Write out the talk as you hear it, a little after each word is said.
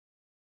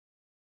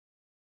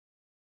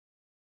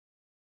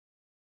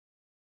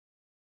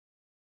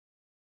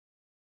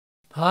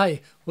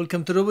Hi,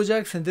 welcome to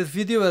Robojax. In this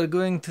video we are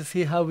going to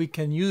see how we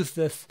can use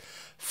this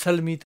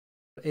CellMeter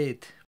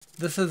 8.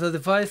 This is a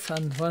device,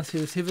 and once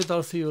you receive it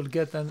also you will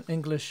get an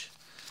English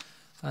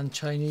and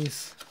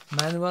Chinese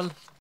manual.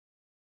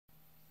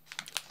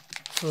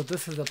 So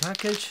this is the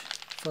package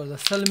for the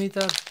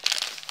CellMeter.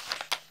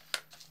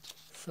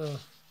 So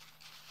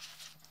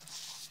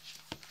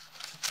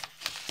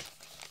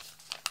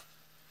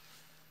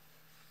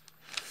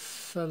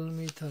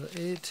CellMeter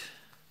 8.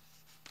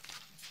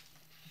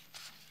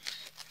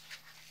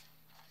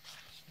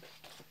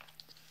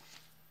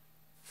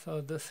 So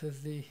this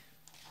is the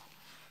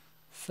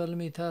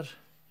CellMeter.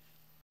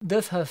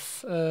 This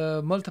has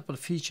multiple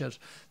features.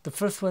 The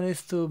first one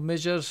is to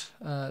measure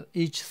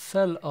each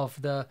cell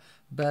of the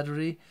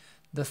battery.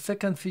 The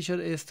second feature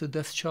is to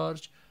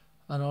discharge,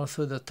 and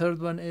also the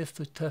third one is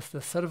to test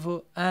the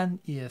servo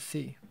and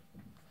ESC.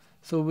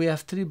 So we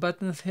have three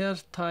buttons here: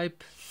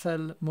 type,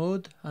 cell,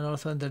 mode, and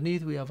also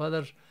underneath we have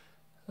other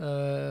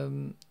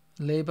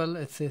label.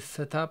 It says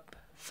setup,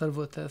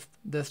 servo, test,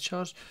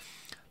 discharge.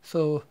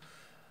 So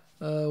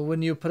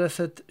when you press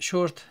it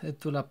short,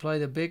 it will apply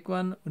the big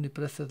one. When you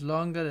press it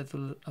longer, it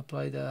will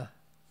apply the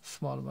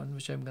small one,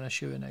 which I'm going to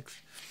show you next.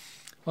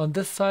 On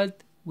this side,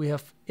 we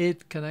have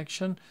 8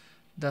 connection.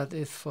 That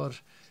is for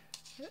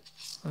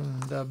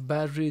the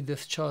battery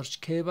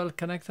discharge cable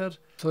connector.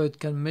 So it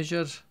can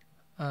measure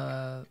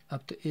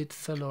up to 8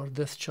 cell or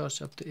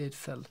discharge up to 8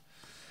 cell.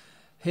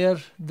 Here,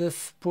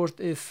 this port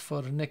is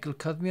for nickel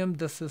cadmium.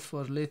 This is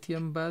for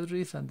lithium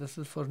batteries, and this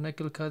is for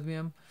nickel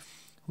cadmium,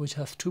 which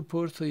has 2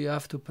 ports, so you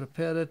have to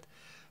prepare it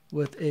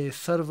with a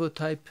servo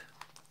type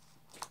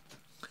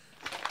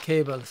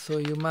cable. So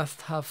you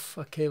must have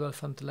a cable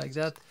something like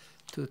that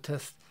to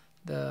test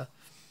the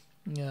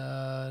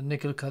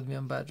nickel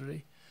cadmium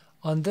battery.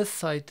 On this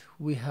side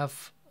we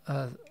have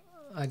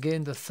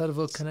again the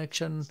servo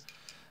connection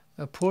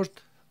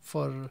port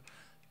for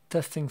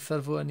testing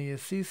servo and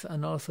ESCs,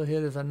 and also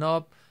here is a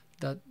knob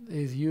that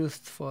is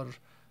used for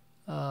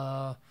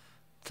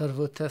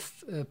servo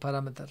test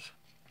parameter.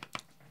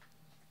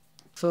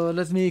 So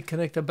let me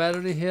connect a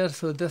battery here.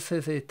 So this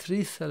is a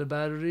 3-cell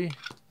battery.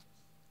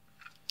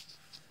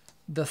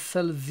 The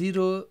cell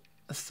 0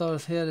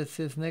 starts here, it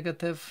says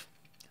negative.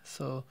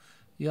 So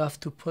you have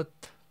to put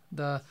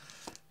the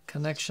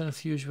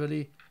connections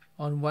usually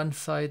on one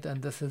side,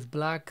 and this is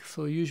black.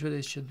 So usually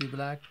it should be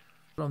black.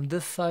 From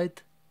this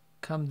side,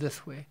 come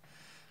this way.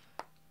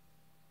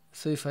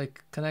 So if I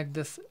connect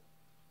this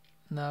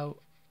now,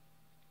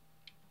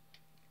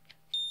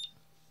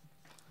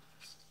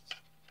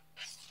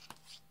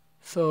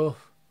 so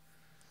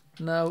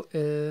now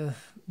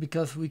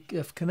because we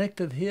have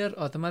connected here,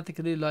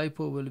 automatically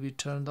Lipo will be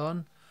turned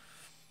on.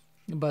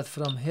 But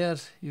from here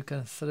you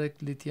can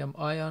select lithium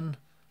ion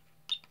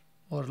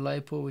or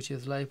Lipo, which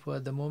is Lipo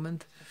at the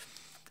moment.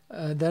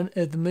 Then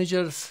it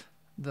measures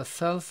the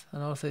cells,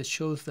 and also it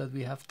shows that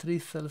we have 3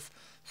 cells.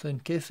 So in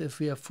case if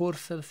we have 4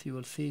 cells, you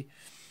will see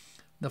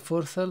the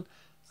 4 cell.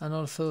 And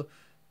also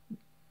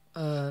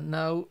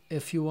now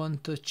if you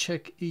want to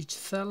check each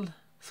cell,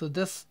 so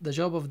this, the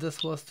job of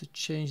this was to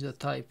change the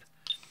type,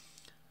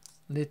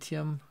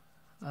 lithium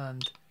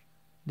and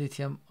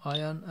lithium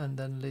ion and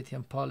then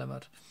lithium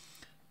polymer.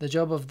 The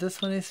job of this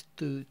one is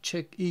to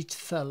check each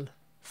cell.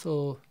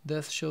 So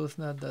this shows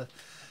now the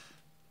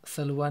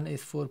cell 1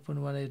 is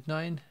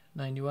 4.189,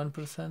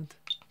 91%.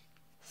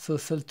 So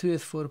cell 2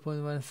 is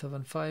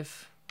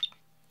 4.175,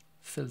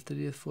 cell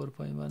 3 is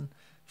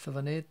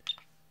 4.178,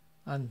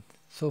 and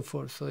so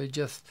forth. So it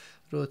just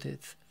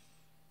rotates.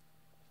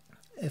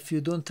 If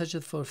you don't touch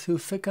it for a few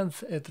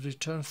seconds, it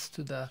returns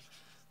to the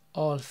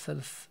all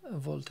cells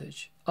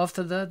voltage.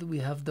 After that, we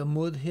have the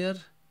mode here.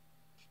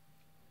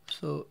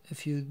 So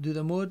if you do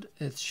the mode,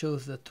 it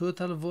shows the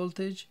total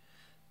voltage.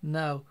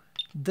 Now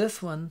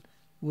this one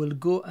will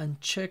go and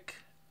check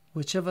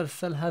whichever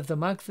cell has the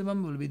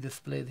maximum will be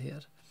displayed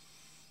here.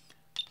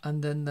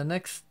 And then the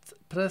next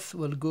press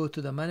will go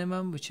to the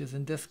minimum, which is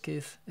in this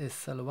case is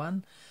cell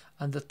 1.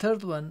 And the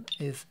third one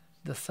is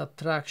the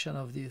subtraction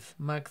of these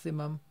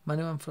minimum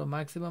from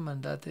maximum,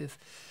 and that is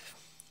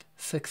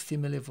 60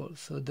 millivolts.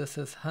 So this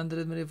is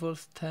 100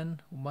 millivolts,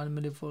 10, 1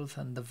 millivolts,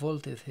 and the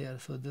volt is here.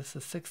 So this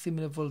is 60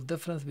 millivolt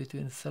difference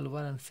between cell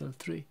 1 and cell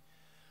 3.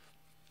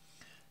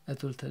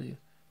 It will tell you.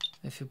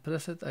 If you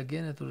press it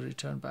again, it will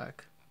return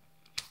back.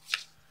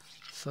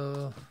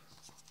 So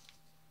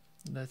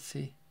let's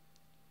see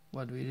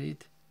what we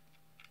read.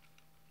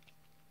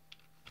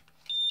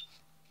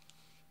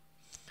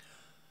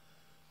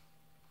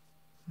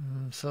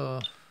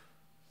 So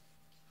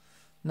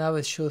now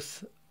it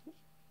shows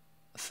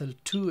cell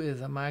 2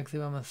 is a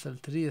maximum and cell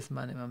 3 is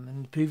minimum,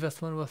 and the previous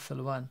one was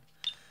cell 1.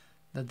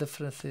 The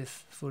difference is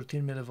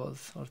 14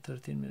 millivolts or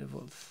 13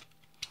 millivolts.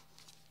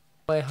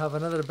 I have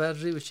another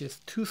battery which is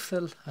 2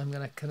 cell. I'm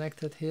going to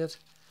connect it here.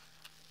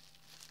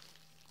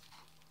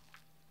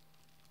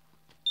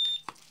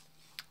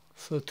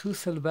 So 2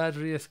 cell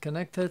battery is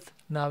connected.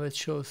 Now it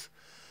shows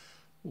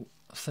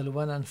cell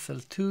 1 and cell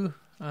 2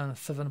 and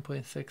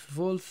 7.6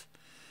 volts.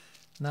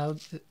 Now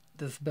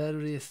this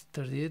battery is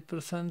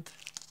 38%.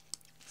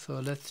 So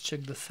let's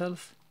check the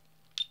cells.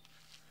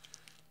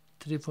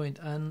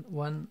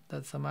 3.1,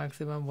 that's the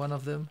maximum, one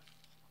of them.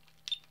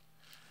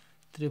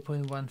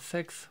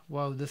 3.16,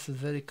 wow, this is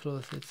very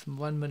close, it's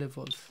 1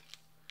 millivolts.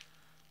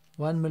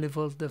 1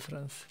 millivolt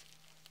difference.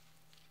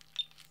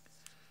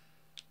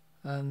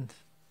 And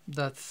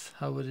that's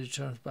how it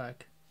returns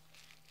back.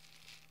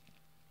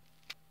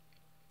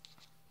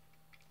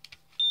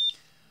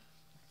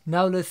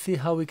 Now let's see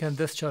how we can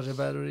discharge a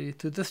battery.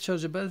 To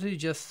discharge a battery,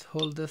 just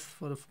hold this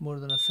for more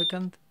than a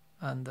second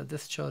and the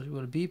discharge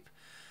will beep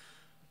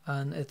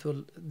and it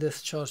will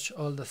discharge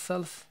all the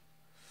cells.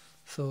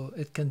 So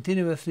it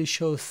continuously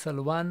shows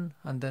cell 1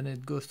 and then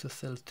it goes to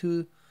cell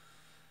 2,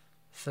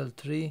 cell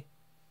 3,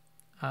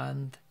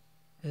 and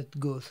it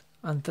goes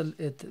until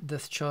it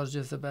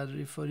discharges the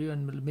battery for you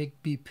and will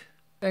make beep.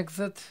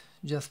 Exit,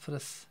 just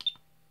press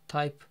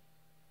type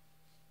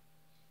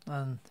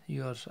and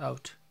you are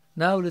out.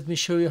 Now let me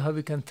show you how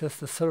we can test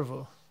the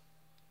servo.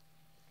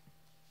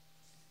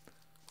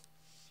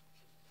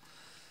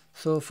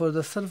 So for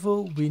the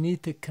servo we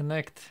need to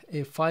connect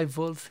a 5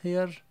 volts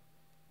here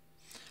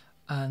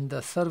and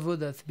the servo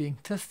that's being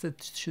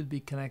tested should be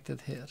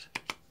connected here.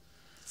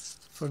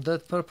 For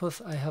that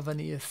purpose I have an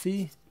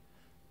ESC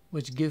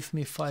which gives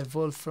me 5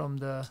 volts from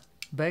the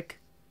back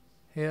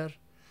here.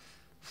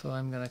 So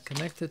I'm gonna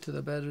connect it to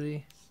the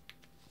battery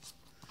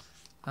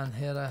and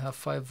here I have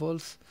 5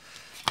 volts.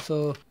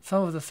 So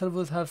some of the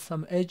servos have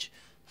some edge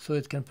so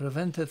it can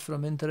prevent it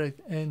from entering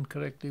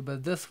incorrectly,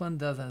 but this one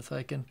doesn't, so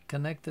I can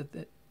connect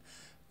it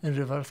in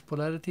reverse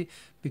polarity.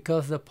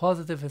 Because the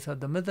positive is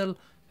at the middle,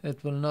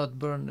 it will not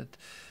burn it,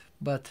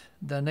 but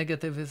the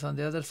negative is on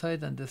the other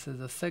side and this is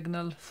a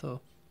signal,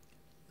 so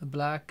the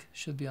black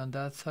should be on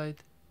that side.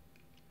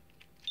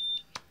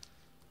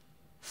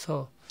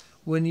 So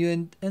when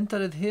you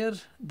enter it here,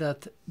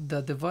 that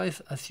the device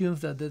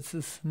assumes that this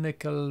is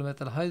nickel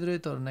metal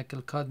hydride or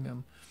nickel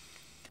cadmium.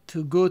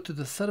 To go to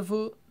the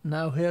servo,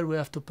 now here we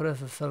have to press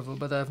the servo,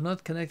 but I have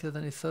not connected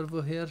any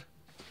servo here.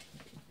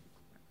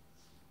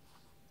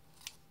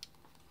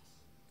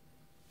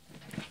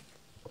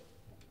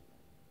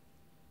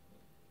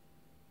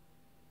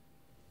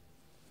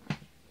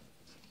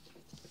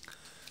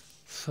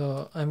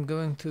 So I'm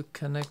going to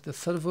connect the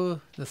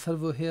servo. The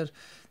servo here,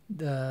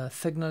 the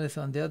signal is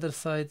on the other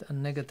side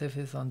and negative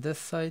is on this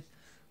side.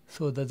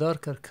 So the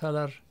darker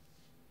color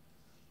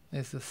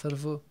is the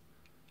servo.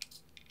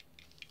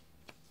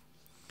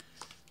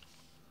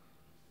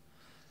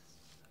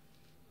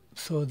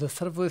 So the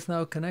servo is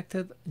now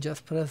connected.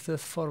 Just press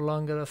this for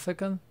longer a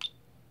second.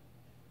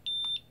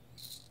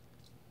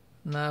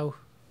 Now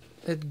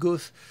it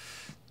goes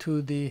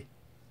to the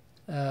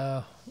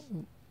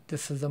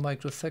this is the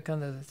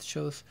microsecond that it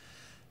shows.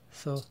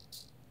 So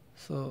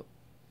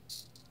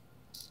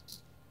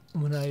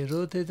when I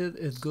rotate it,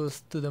 it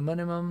goes to the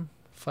minimum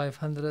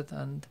 500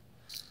 and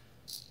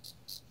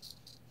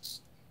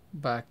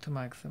back to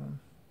maximum.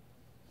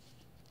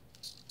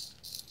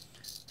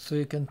 So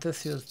you can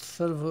test your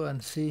servo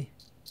and see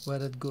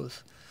where it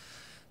goes.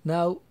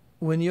 Now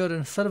when you're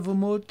in servo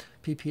mode,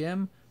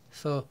 PPM,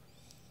 so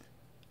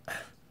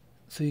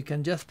you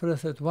can just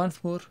press it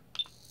once more,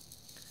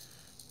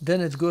 then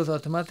it goes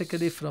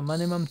automatically from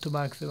minimum to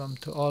maximum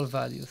to all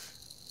values.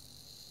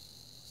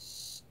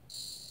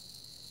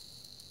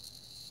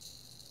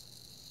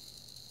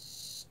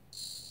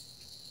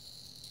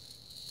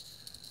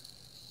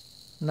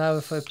 Now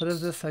if I press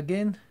this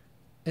again,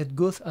 it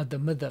goes at the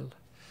middle.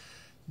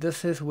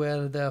 This is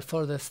where the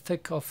furthest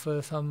stick of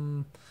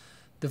some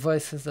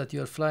devices that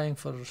you're flying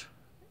for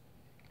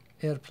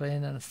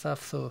airplane and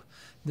stuff, so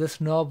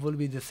this knob will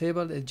be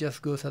disabled. It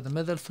just goes at the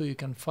middle, so you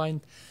can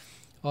find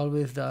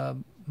always the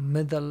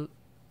middle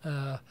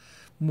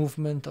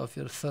movement of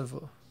your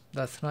servo.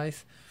 That's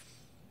nice.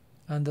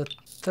 And the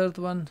third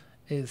one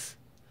is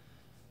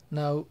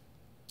now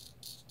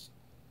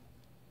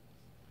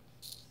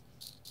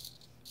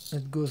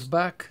it goes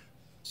back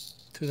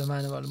to the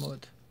manual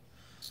mode.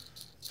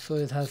 So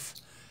it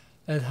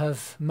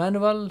has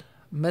manual,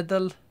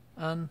 middle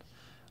and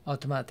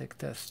automatic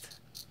test.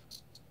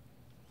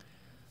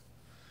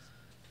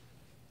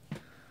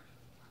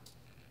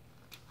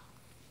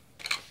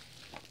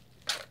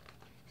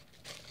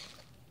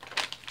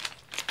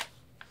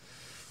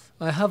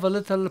 I have a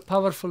little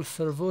powerful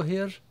servo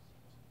here.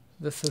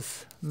 This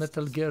is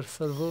metal gear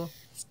servo,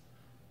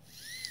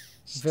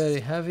 very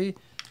heavy,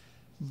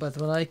 but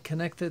when I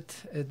connect it,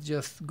 it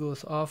just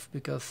goes off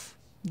because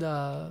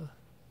the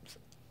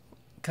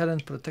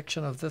current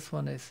protection of this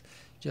one is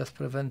just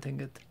preventing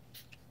it.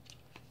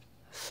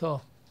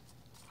 So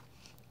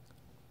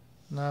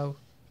now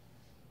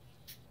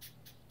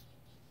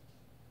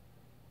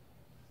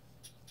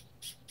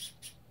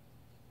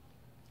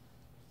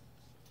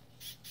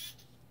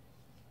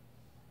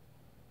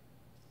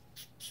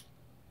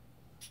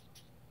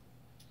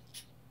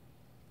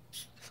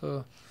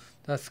so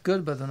that's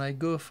good, but when I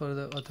go for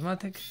the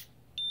automatic,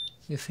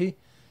 you see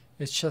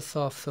it shuts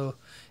off, so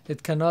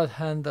it cannot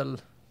handle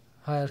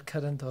higher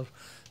current or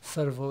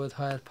servo with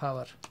higher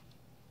power.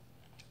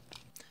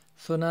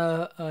 So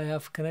now I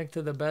have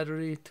connected the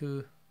battery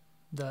to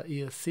the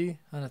ESC,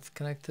 and it's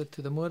connected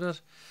to the motor,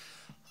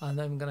 and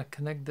I'm gonna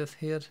connect this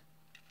here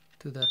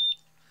to the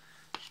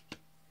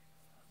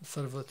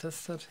servo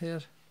tester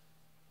here.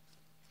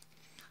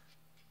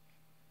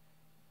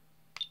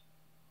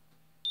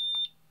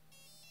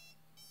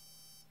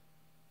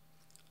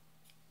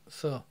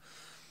 So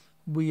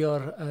we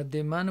are at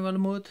the manual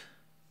mode.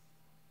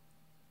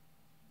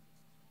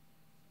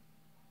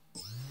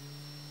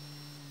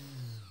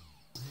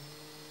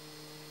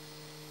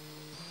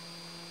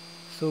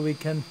 So we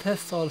can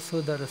test also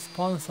the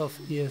response of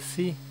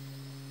ESC.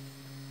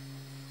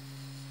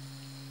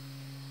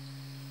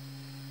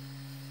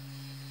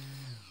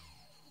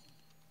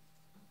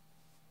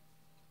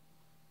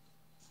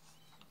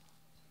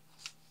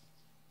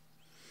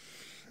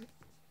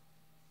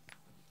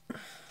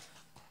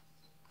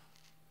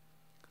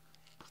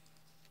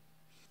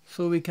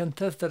 So we can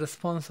test the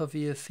response of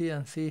ESC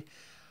and see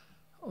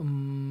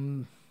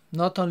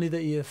not only the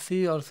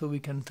ESC, also we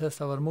can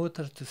test our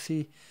motor to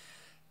see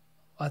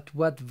at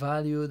what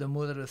value the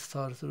motor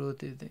starts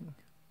rotating.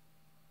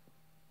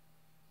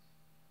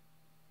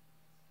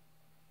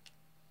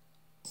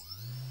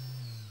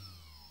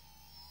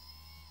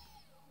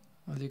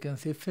 As you can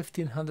see,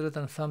 1500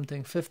 and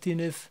something. 15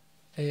 is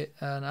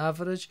an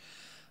average,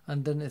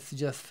 and then it's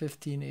just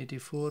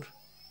 1584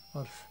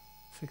 or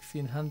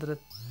 1600.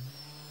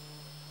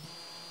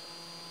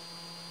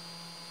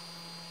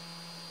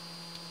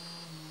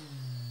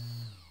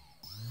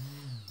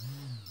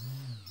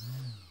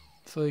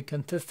 So you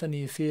can test an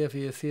ESC if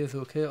ESC is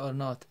okay or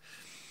not,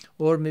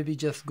 or maybe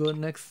just go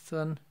next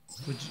one,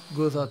 which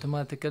goes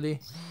automatically.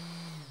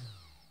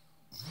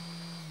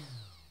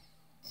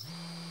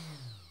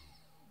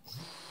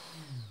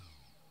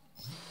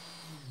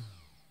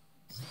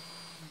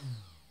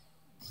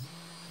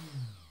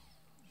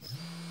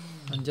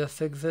 And just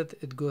exit,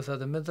 it goes at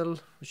the middle,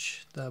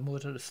 which the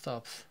motor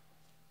stops.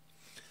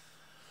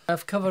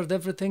 I've covered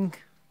everything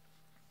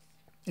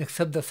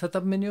except the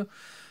setup menu.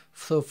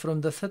 So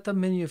from the setup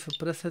menu, if you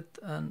press it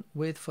and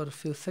wait for a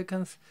few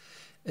seconds,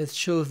 it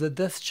shows the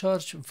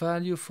discharge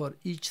value for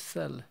each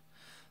cell.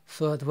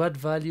 So at what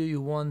value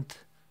you want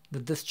the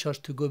discharge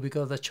to go,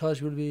 because the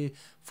charge will be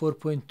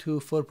 4.2,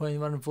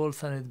 4.1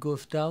 volts and it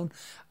goes down.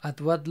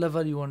 At what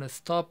level you want to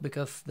stop,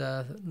 because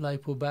the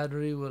Lipo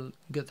battery will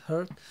get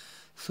hurt.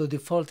 So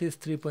default is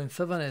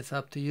 3.7. It's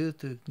up to you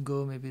to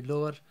go maybe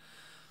lower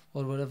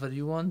or whatever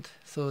you want.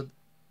 So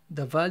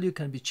the value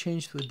can be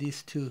changed with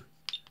these two.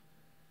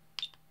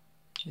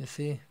 You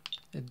see,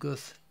 it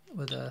goes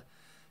with a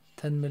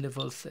 10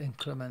 millivolts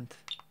increment.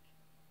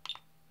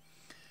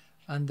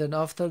 And then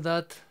after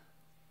that,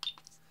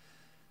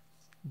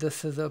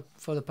 this is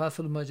for the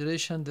passive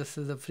modulation, this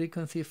is the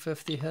frequency,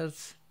 50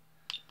 Hertz,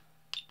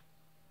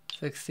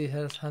 60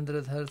 Hertz,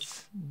 100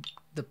 Hertz,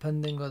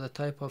 depending on the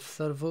type of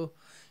servo.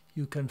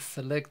 You can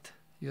select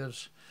your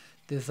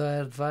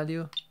desired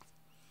value.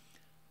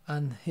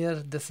 And here,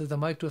 this is the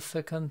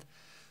microsecond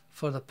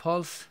for the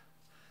pulse.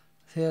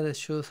 Here it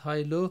shows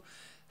high, low.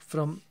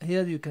 From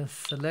here you can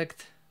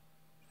select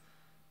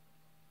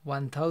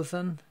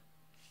 1000.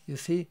 You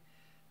see,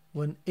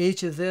 when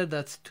H is there,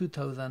 that's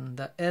 2000.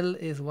 The L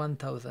is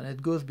 1000.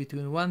 It goes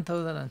between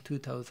 1000 and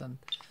 2000.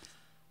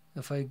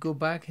 If I go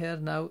back here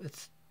now,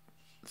 it's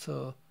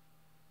so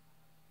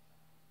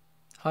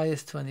high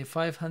is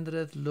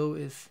 2500, low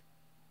is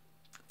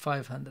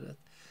 500.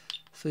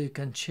 So you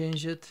can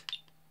change it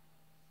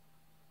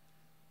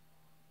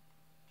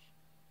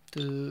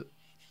to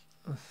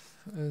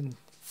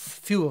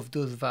few of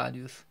those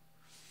values.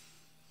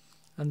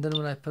 And then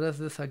when I press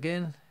this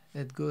again,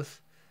 it goes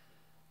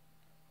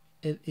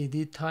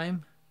LED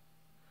time.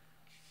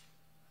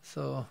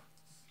 So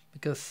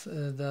because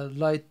the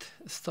light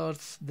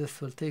starts,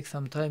 this will take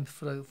some time.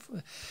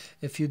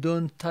 If you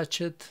don't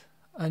touch it,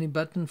 any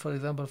button, for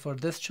example for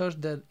discharge,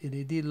 the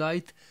LED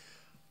light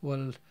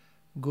will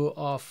go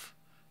off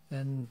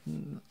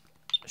in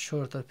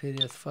shorter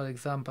periods. For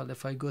example,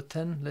 if I go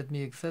 10, let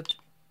me exit.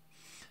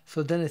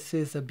 So then it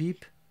says the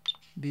beep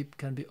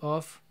can be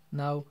off.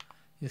 Now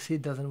you see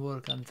it doesn't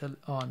work until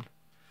on,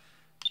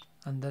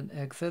 and then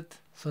exit.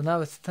 So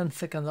now it's 10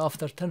 seconds.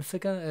 After 10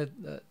 seconds,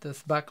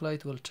 this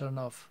backlight will turn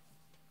off.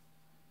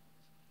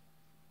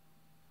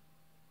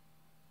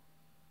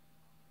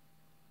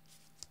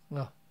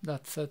 Well,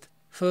 that's it.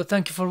 So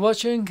thank you for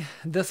watching.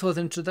 This was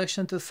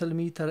introduction to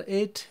CellMeter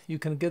 8. You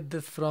can get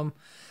this from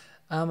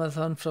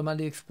Amazon, from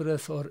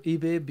AliExpress or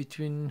eBay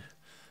between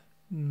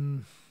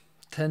 $10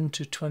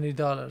 to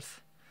 $20.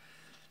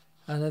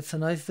 And it's a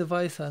nice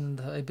device,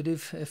 and I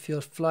believe if you're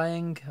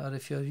flying or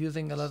if you're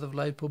using a lot of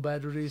Lipo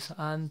batteries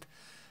and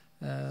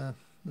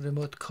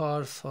remote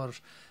cars or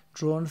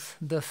drones,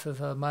 this is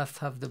a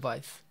must-have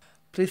device.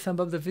 Please thumb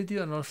up the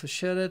video and also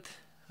share it,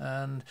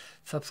 and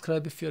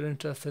subscribe if you're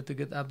interested to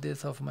get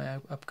updates of my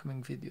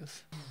upcoming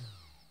videos.